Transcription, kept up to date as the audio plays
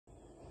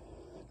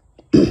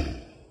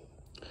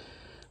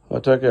I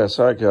took that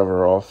side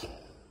cover off,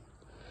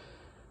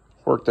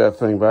 worked that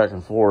thing back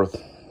and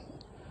forth,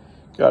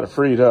 got it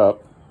freed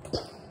up,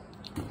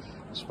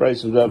 sprayed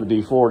some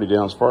WD-40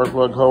 down spark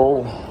plug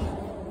hole,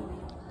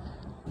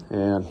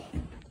 and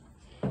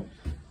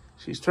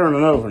she's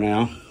turning over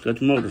now. Got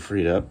the motor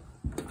freed up.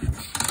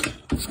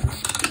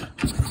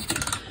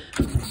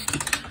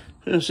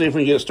 Let's see if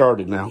we can get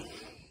started now.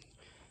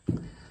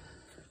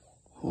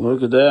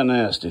 Look at that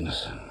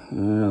nastiness.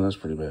 Yeah, that's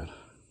pretty bad.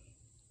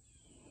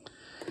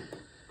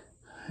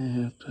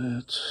 Yep,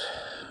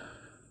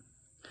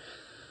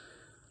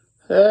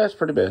 that's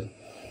pretty bad.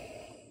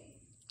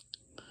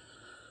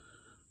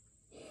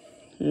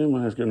 Yeah,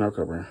 might have to get an arc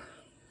carburetor.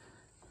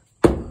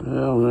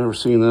 Well, I've never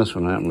seen this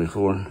one happen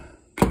before.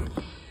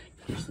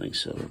 This thing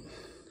set up.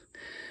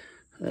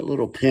 That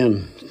little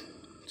pin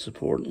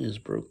support is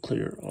broke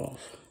clear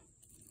off.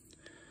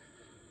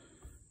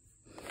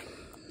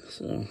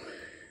 So,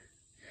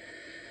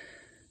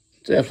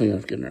 definitely gonna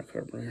have to get an arc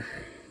carburetor.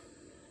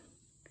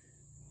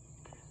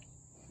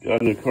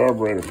 Got a new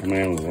carburetor from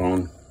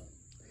Amazon.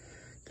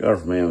 Got it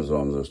from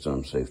Amazon this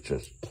time, safe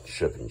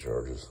shipping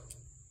charges.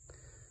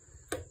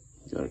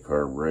 Got a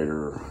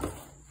carburetor.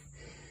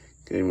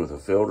 Came with a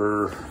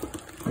filter,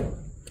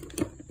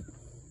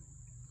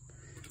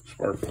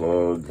 spark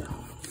plug,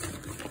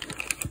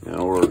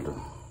 outward,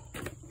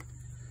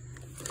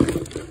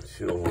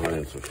 fuel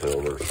lines and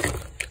filters.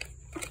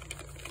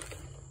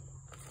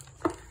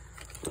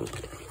 Let's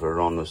put it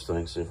on this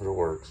thing, see if it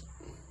works.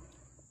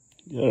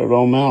 Got it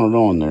all mounted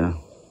on there.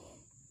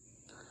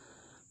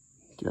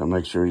 Gotta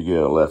make sure you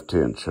get a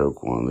left-hand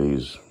choke one of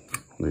these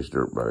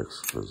dirt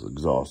bikes, because the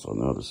exhaust on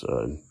the other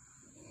side.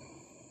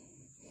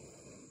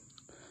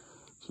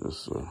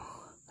 Just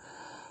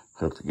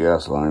hook the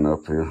gas line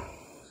up here.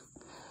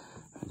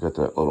 I got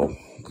that little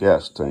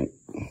gas tank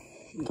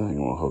thing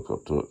we'll hook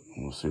up to it.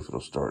 We'll see if it'll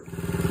start.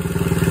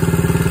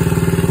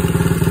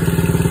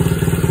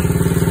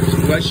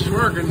 Seems like she's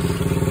working.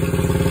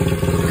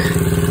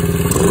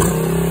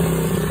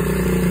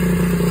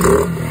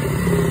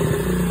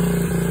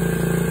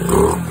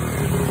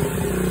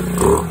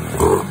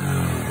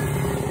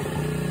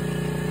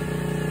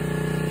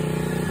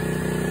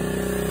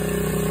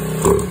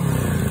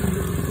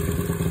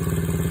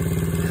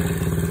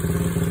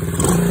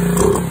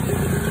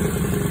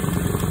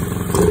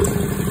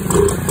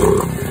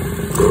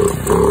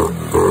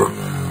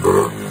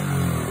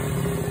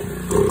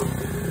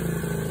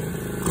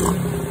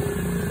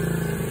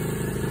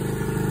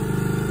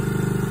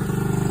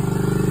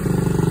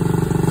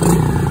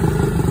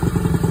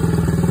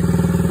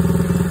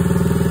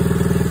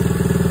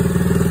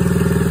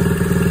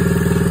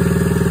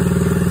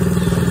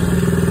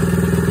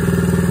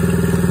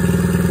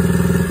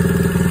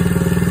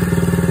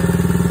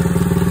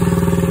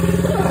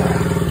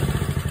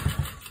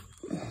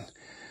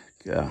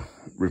 Yeah,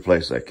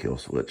 replace that kill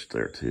switch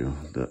there too.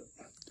 That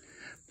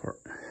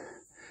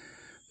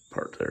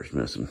part there's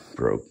missing,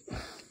 broke.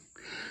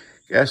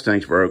 Gas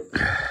tank's broke.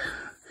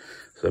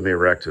 Somebody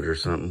wrecked it or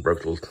something,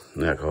 broke the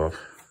neck off.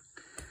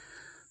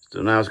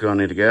 So now it's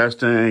gonna need a gas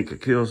tank, a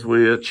kill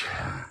switch.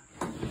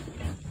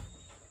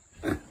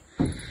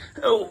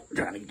 Oh,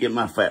 trying to get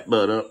my fat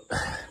butt up.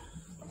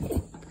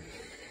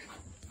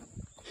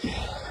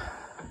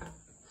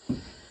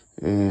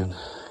 And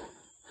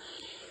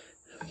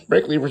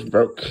brake lever's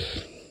broke.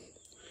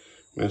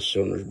 Master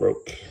cylinder's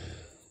broke.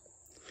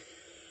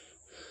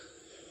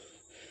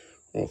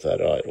 I'll if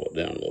that idle it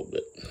down a little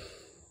bit.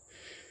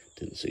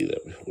 Didn't see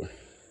that before.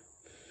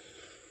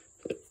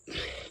 But a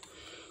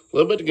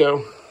little bit to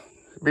go.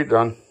 Be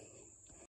done.